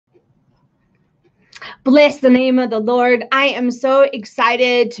Bless the name of the Lord. I am so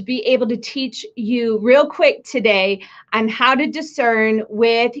excited to be able to teach you real quick today on how to discern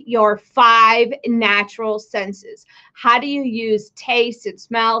with your 5 natural senses. How do you use taste and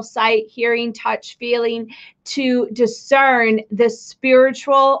smell, sight, hearing, touch, feeling to discern the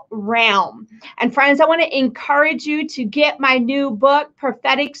spiritual realm? And friends, I want to encourage you to get my new book,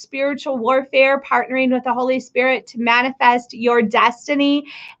 Prophetic Spiritual Warfare, Partnering with the Holy Spirit to Manifest Your Destiny.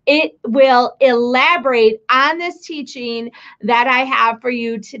 It will elaborate on this teaching that I have for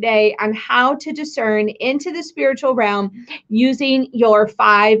you today on how to discern into the spiritual realm using your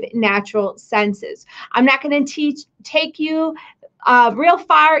 5 natural senses. I'm not going to take you real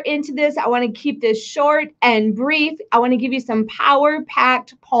far into this. I want to keep this short and brief. I want to give you some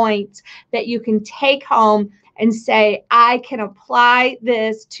power-packed points that you can take home and say, I can apply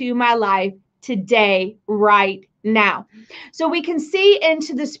this to my life today, right now. So we can see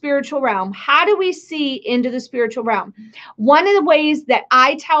into the spiritual realm. How do we see into the spiritual realm? One of the ways that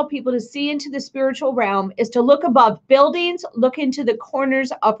I tell people to see into the spiritual realm is to look above buildings, look into the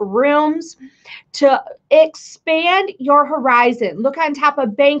corners of rooms, to expand your horizon. Look on top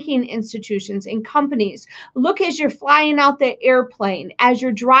of banking institutions and companies. Look as you're flying out the airplane, as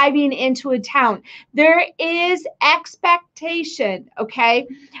you're driving into a town. There is expectation, okay?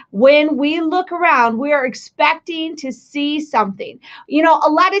 When we look around, we are expecting to see something. You know, a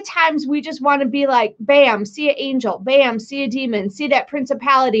lot of times we just want to be like, bam, see an angel, bam, see a demon, see that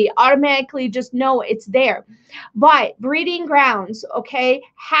principality, automatically just know it's there. But breeding grounds, okay,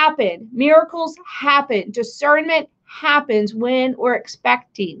 happen. Miracles happen. Discernment happens when we're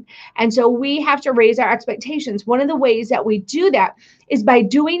expecting. And so we have to raise our expectations. One of the ways that we do that is by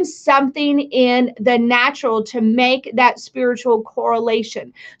doing something in the natural to make that spiritual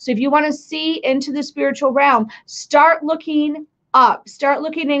correlation. So if you want to see into the spiritual realm, start looking up, start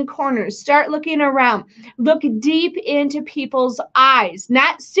looking in corners, start looking around, look deep into people's eyes,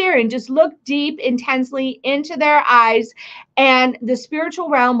 not staring, just look deep intensely into their eyes, and the spiritual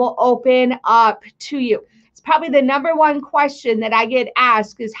realm will open up to you. It's probably the number one question that I get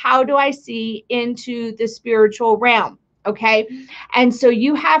asked is, how do I see into the spiritual realm? Okay. And so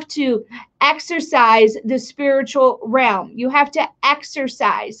you have to exercise the spiritual realm. You have to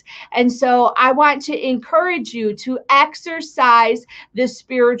exercise. And so I want to encourage you to exercise the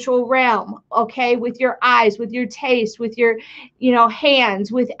spiritual realm, okay, with your eyes, with your taste, with your,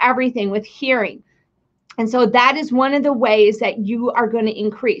 hands, with everything, with hearing. And so that is one of the ways that you are going to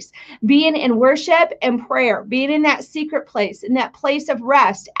increase. Being in worship and prayer, being in that secret place, in that place of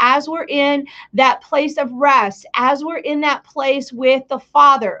rest. As we're in that place of rest, as we're in that place with the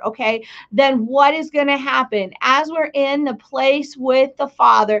Father, okay, then what is going to happen? As we're in the place with the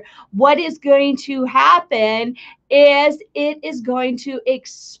Father, what is going to happen is it is going to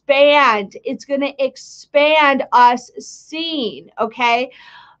expand. It's going to expand us seeing, okay?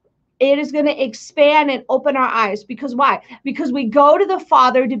 It is going to expand and open our eyes. Because why? Because we go to the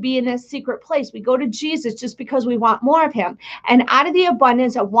Father to be in a secret place. We go to Jesus just because we want more of him. And out of the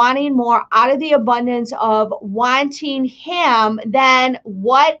abundance of wanting more, out of the abundance of wanting him, then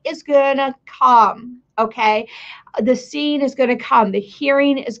what is going to come? Okay. The seeing is going to come. The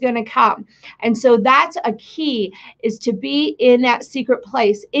hearing is going to come. And so that's a key, is to be in that secret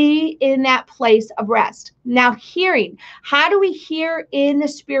place, in that place of rest. Now, hearing. How do we hear in the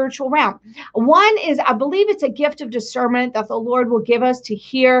spiritual realm? One is, I believe it's a gift of discernment that the Lord will give us to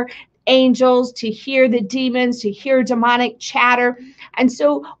hear angels, to hear the demons, to hear demonic chatter. And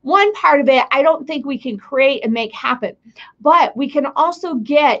so one part of it, I don't think we can create and make happen, but we can also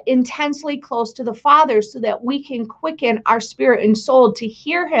get intensely close to the Father so that we can quicken our spirit and soul to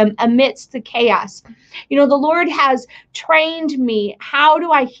hear him amidst the chaos. You know, the Lord has trained me. How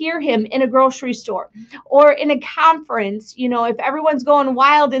do I hear him in a grocery store or in a conference? You know, if everyone's going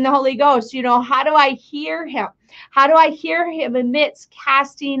wild in the Holy Ghost, how do I hear him? How do I hear him amidst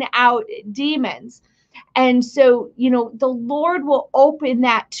casting out demons? And so, the Lord will open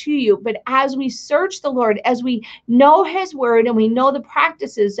that to you. But as we search the Lord, as we know his word and we know the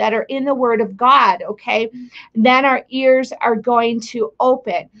practices that are in the word of God, okay, then our ears are going to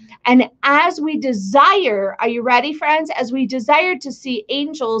open. And as we desire, are you ready, friends? As we desire to see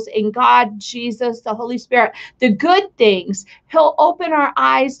angels in God, Jesus, the Holy Spirit, the good things, He'll open our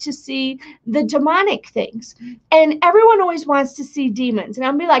eyes to see the demonic things. And everyone always wants to see demons. And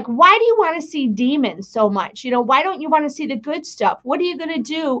I'll be like, why do you want to see demons so much? Why don't you want to see the good stuff? What are you going to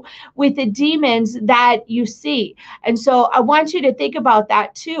do with the demons that you see? And so I want you to think about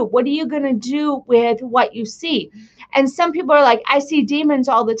that too. What are you going to do with what you see? And some people are like, I see demons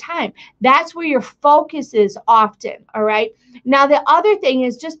all the time. That's where your focus is often, all right? Now, the other thing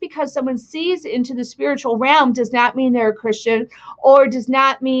is, just because someone sees into the spiritual realm does not mean they're a Christian, or does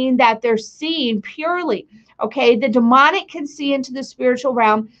not mean that they're seeing purely. Okay, the demonic can see into the spiritual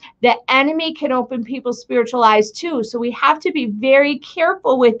realm. The enemy can open people's spiritual eyes too. So we have to be very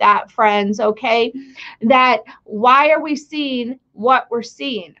careful with that, friends. Okay, that why are we seeing what we're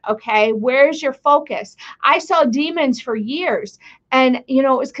seeing? Okay, where's your focus? I saw demons for years. And, it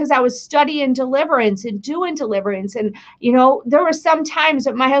was because I was studying deliverance and doing deliverance. And, there were some times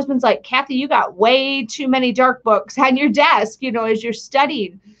that my husband's like, Kathy, you got way too many dark books on your desk, as you're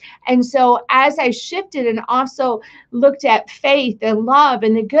studying. And so as I shifted and also looked at faith and love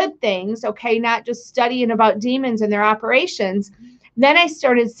and the good things, okay, not just studying about demons and their operations, then I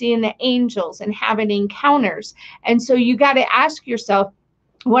started seeing the angels and having encounters. And so you got to ask yourself,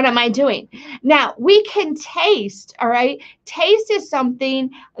 what am I doing? Now, we can taste, all right? Taste is something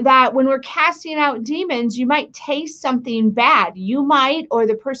that when we're casting out demons, you might taste something bad. You might, or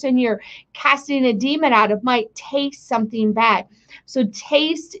the person you're casting a demon out of might taste something bad. So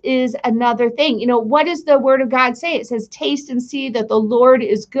taste is another thing. What does the word of God say? It says, taste and see that the Lord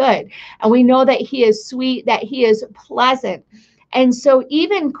is good. And we know that he is sweet, that he is pleasant. And so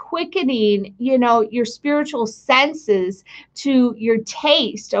even quickening, your spiritual senses to your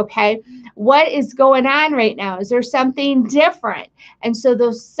taste, okay? What is going on right now? Is there something different? And so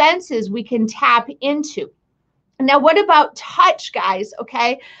those senses we can tap into. Now, what about touch, guys?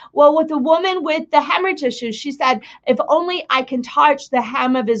 Okay. Well, with the woman with the hemorrhage issues, she said, if only I can touch the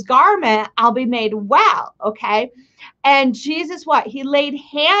hem of his garment, I'll be made well. Okay. And Jesus, what? He laid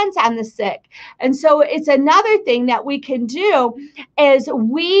hands on the sick. And so it's another thing that we can do is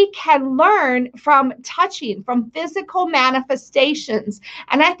we can learn from touching, from physical manifestations.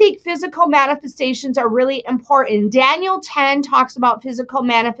 And I think physical manifestations are really important. Daniel 10 talks about physical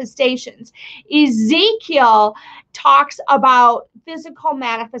manifestations. Ezekiel talks about physical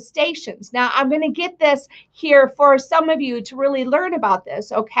manifestations. Now, I'm going to get this here for some of you to really learn about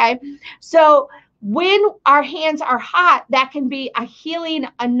this, okay? So when our hands are hot, that can be a healing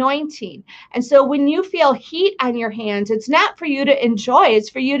anointing. And so when you feel heat on your hands, it's not for you to enjoy, it's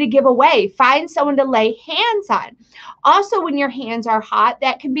for you to give away. Find someone to lay hands on. Also, when your hands are hot,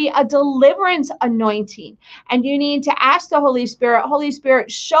 that can be a deliverance anointing. And you need to ask the Holy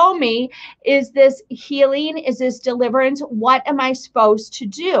Spirit, show me, is this healing? Is this deliverance? What am I supposed to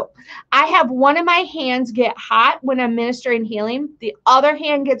do? I have one of my hands get hot when I'm ministering healing. The other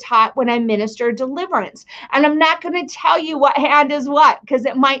hand gets hot when I minister deliverance. And I'm not going to tell you what hand is what, because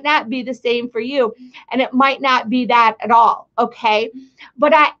it might not be the same for you. And it might not be that at all. Okay.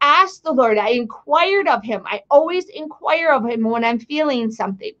 But I asked the Lord, I inquired of him. I always inquire of him when I'm feeling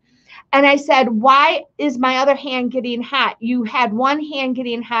something. And I said, why is my other hand getting hot? You had one hand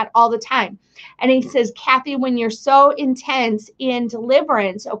getting hot all the time. And he says, Kathy, when you're so intense in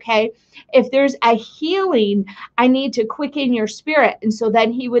deliverance, okay, if there's a healing, I need to quicken your spirit. And so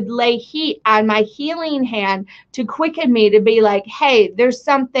then he would lay heat on my healing hand to quicken me, to be like, hey, there's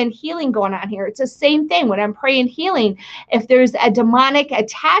something healing going on here. It's the same thing when I'm praying healing. If there's a demonic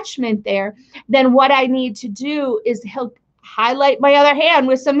attachment there, then what I need to do is he'll highlight my other hand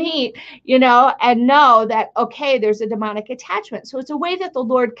with some heat, and know that, okay, there's a demonic attachment. So it's a way that the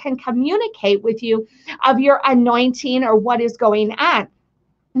Lord can communicate with you of your anointing or what is going on.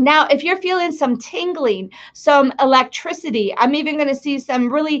 Now, if you're feeling some tingling, some electricity, I'm even going to see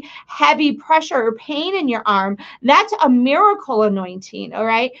some really heavy pressure or pain in your arm, that's a miracle anointing, all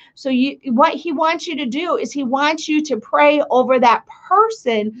right? So what he wants you to do is he wants you to pray over that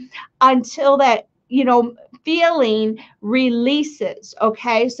person until that, feeling releases,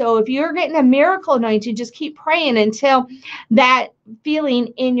 okay? So if you're getting a miracle anointing, just keep praying until that feeling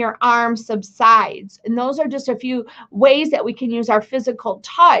in your arm subsides. And those are just a few ways that we can use our physical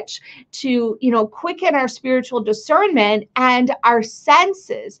touch to, quicken our spiritual discernment and our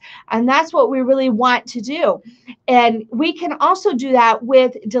senses. And that's what we really want to do. And we can also do that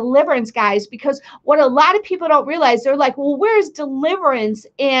with deliverance, guys, because what a lot of people don't realize, they're like, well, where's deliverance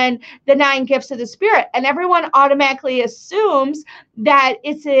in the 9 gifts of the Spirit? And everyone automatically assumes that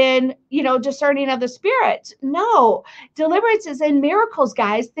it's in, discerning of the spirits. No, deliverance is in miracles,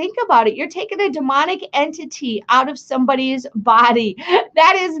 guys. Think about it. You're taking a demonic entity out of somebody's body.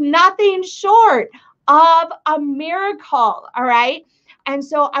 That is nothing short of a miracle. All right. And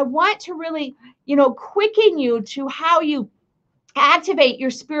so I want to really, quicken you to how you activate your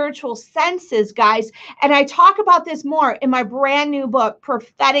spiritual senses, guys. And I talk about this more in my brand new book,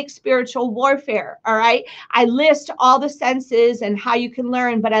 Prophetic Spiritual Warfare. All right. I list all the senses and how you can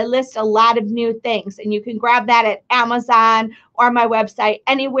learn, but I list a lot of new things. And you can grab that at Amazon or my website,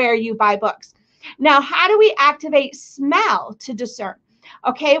 anywhere you buy books. Now, how do we activate smell to discern?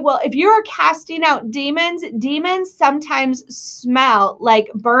 Okay, well, if you're casting out demons, demons sometimes smell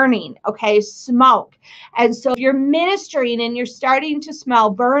like burning, okay, smoke. And so if you're ministering and you're starting to smell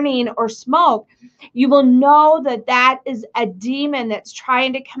burning or smoke, you will know that that is a demon that's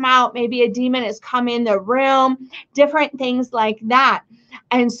trying to come out. Maybe a demon has come in the room, different things like that.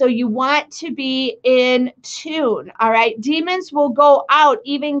 And so you want to be in tune, all right? Demons will go out,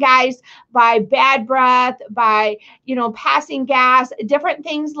 even guys, by bad breath, by, passing gas, different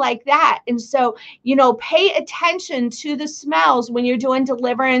things like that. And so, pay attention to the smells when you're doing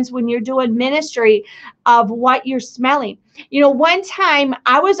deliverance, when you're doing ministry, of what you're smelling. One time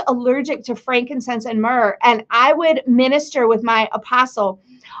I was allergic to frankincense and myrrh, and I would minister with my apostle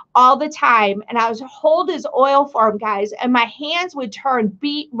all the time, and I was hold his oil for him, guys, and my hands would turn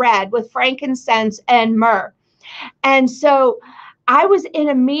beet red with frankincense and myrrh. And so I was in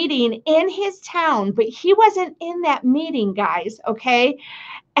a meeting in his town, but he wasn't in that meeting, guys, okay?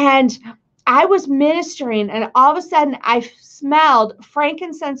 And I was ministering, and all of a sudden I smelled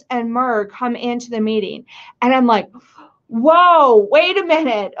frankincense and myrrh come into the meeting. And I'm like, whoa, wait a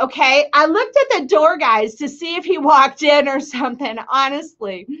minute, okay? I looked at the door, guys, to see if he walked in or something,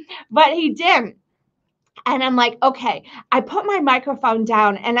 honestly, but he didn't. And I'm like, okay, I put my microphone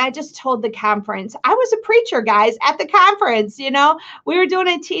down and I just told the conference, I was a preacher, guys, at the conference, we were doing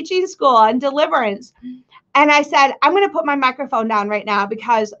a teaching school on deliverance. And I said, I'm going to put my microphone down right now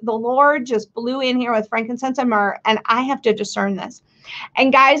because the Lord just blew in here with frankincense and myrrh, and I have to discern this.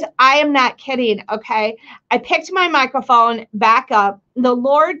 And guys, I am not kidding, okay? I picked my microphone back up. The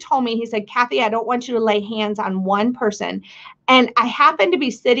Lord told me, he said, Kathy, I don't want you to lay hands on one person. And I happened to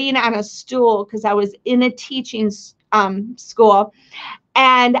be sitting on a stool because I was in a teaching school.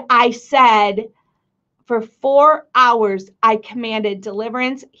 And I said, for 4 hours, I commanded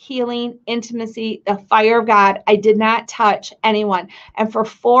deliverance, healing, intimacy, the fire of God. I did not touch anyone. And for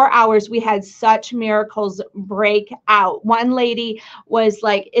 4 hours, we had such miracles break out. One lady was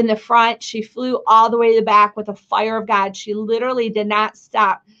like in the front. She flew all the way to the back with the fire of God. She literally did not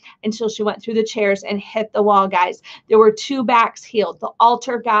stop until she went through the chairs and hit the wall, guys. There were 2 backs healed. The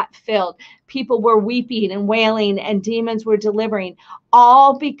altar got filled. People were weeping and wailing, and demons were delivering,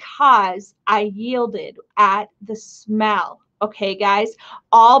 all because I yielded at the smell. Okay, guys,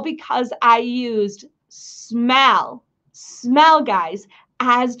 all because I used smell, guys,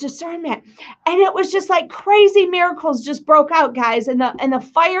 as discernment. And it was just like crazy miracles just broke out, guys. And the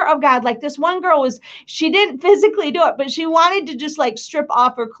fire of God, like this one girl she didn't physically do it, but she wanted to just like strip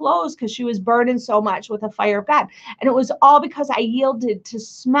off her clothes because she was burning so much with the fire of God. And it was all because I yielded to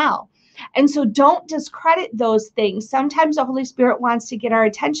smell. And so don't discredit those things. Sometimes the Holy Spirit wants to get our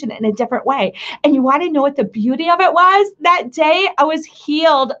attention in a different way. And you want to know what the beauty of it was? That day I was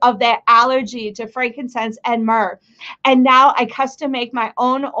healed of that allergy to frankincense and myrrh. And now I custom make my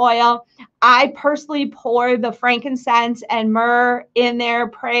own oil. I personally pour the frankincense and myrrh in there,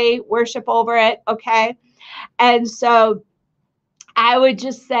 pray, worship over it. Okay. And so I would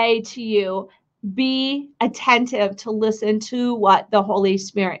just say to you, be attentive to listen to what the Holy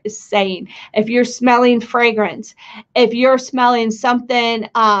Spirit is saying. If you're smelling fragrance, if you're smelling something,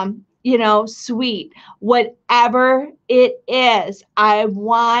 sweet, whatever it is, I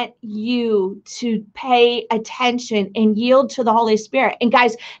want you to pay attention and yield to the Holy Spirit. And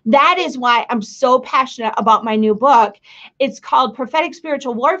guys, that is why I'm so passionate about my new book. It's called Prophetic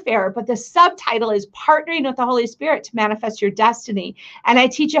Spiritual Warfare, but the subtitle is Partnering with the Holy Spirit to Manifest Your Destiny. And I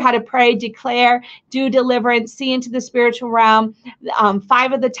teach you how to pray, declare, do deliverance, see into the spiritual realm,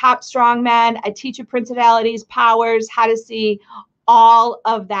 5 of the top strong men. I teach you principalities, powers, how to see all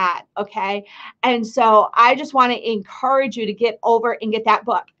of that. Okay. And so I just want to encourage you to get over and get that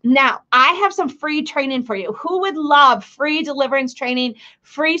book. Now, I have some free training for you. Who would love free deliverance training,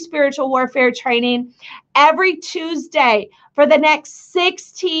 free spiritual warfare training every Tuesday for the next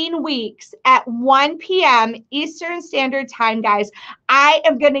 16 weeks at 1 p.m. Eastern Standard Time, guys? I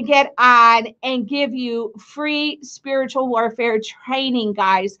am going to get on and give you free spiritual warfare training,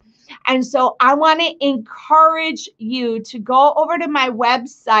 guys. And so I want to encourage you to go over to my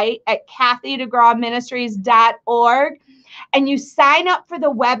website at kathydegrawministries.org and you sign up for the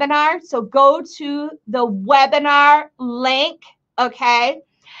webinar. So go to the webinar link, okay?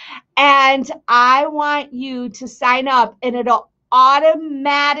 And I want you to sign up, and it'll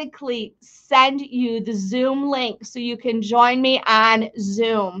automatically send you the Zoom link so you can join me on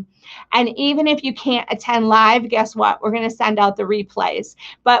Zoom. And even if you can't attend live, guess what? We're going to send out the replays.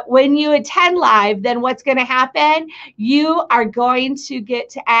 But when you attend live, then what's going to happen? You are going to get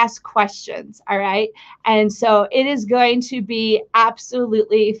to ask questions, all right? And so it is going to be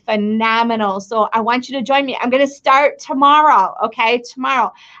absolutely phenomenal. So I want you to join me. I'm going to start tomorrow, okay?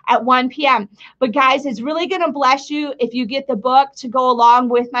 Tomorrow at 1 p.m. But guys, it's really going to bless you if you get the book to go along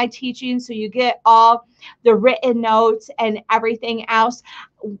with my teaching, so you get all the written notes and everything else.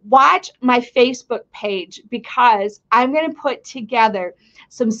 Watch my Facebook page, because I'm going to put together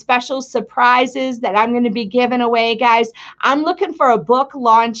some special surprises that I'm going to be giving away, guys. I'm looking for a book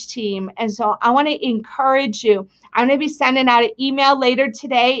launch team, and so I want to encourage you. I'm going to be sending out an email later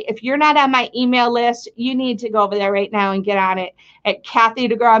today. If you're not on my email list, you need to go over there right now and get on it at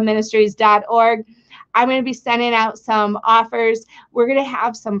kathydegrawministries.org. I'm going to be sending out some offers. We're going to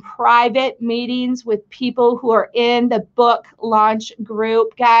have some private meetings with people who are in the book launch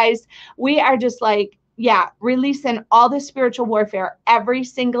group, guys. We are just like, releasing all the spiritual warfare every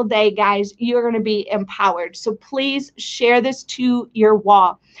single day, guys. You're going to be empowered. So please share this to your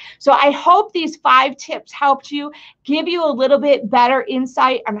wall. So I hope these 5 tips helped you, give you a little bit better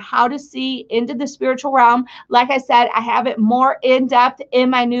insight on how to see into the spiritual realm. Like I said, I have it more in depth in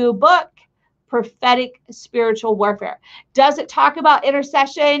my new book, Prophetic Spiritual Warfare. Does it talk about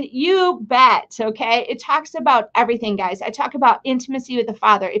intercession? You bet, okay? It talks about everything, guys. I talk about intimacy with the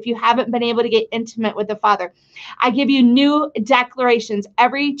Father. If you haven't been able to get intimate with the Father, I give you new declarations.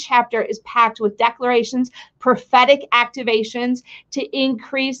 Every chapter is packed with declarations, prophetic activations to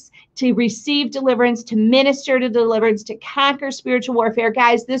increase, to receive deliverance, to minister to deliverance, to conquer spiritual warfare.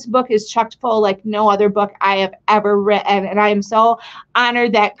 Guys, this book is chock full like no other book I have ever written. And I am so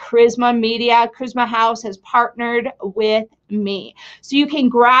honored that Charisma House has partnered with me. So you can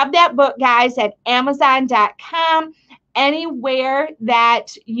grab that book, guys, at Amazon.com, anywhere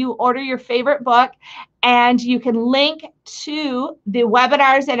that you order your favorite book. And you can link to the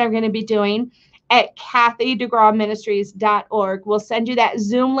webinars that I'm going to be doing at kathydegrawministries.org. We'll send you that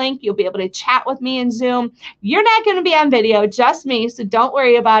Zoom link. You'll be able to chat with me in Zoom. You're not going to be on video, just me, so don't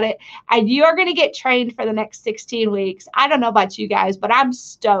worry about it. And you're going to get trained for the next 16 weeks. I don't know about you guys, but I'm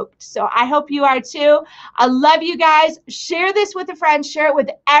stoked. So I hope you are too. I love you guys. Share this with a friend. Share it with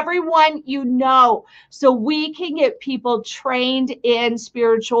everyone you know, so we can get people trained in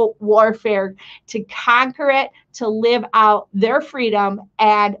spiritual warfare to conquer it, to live out their freedom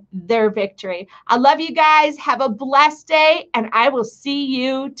and their victory. I love you guys. Have a blessed day, and I will see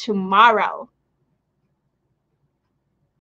you tomorrow.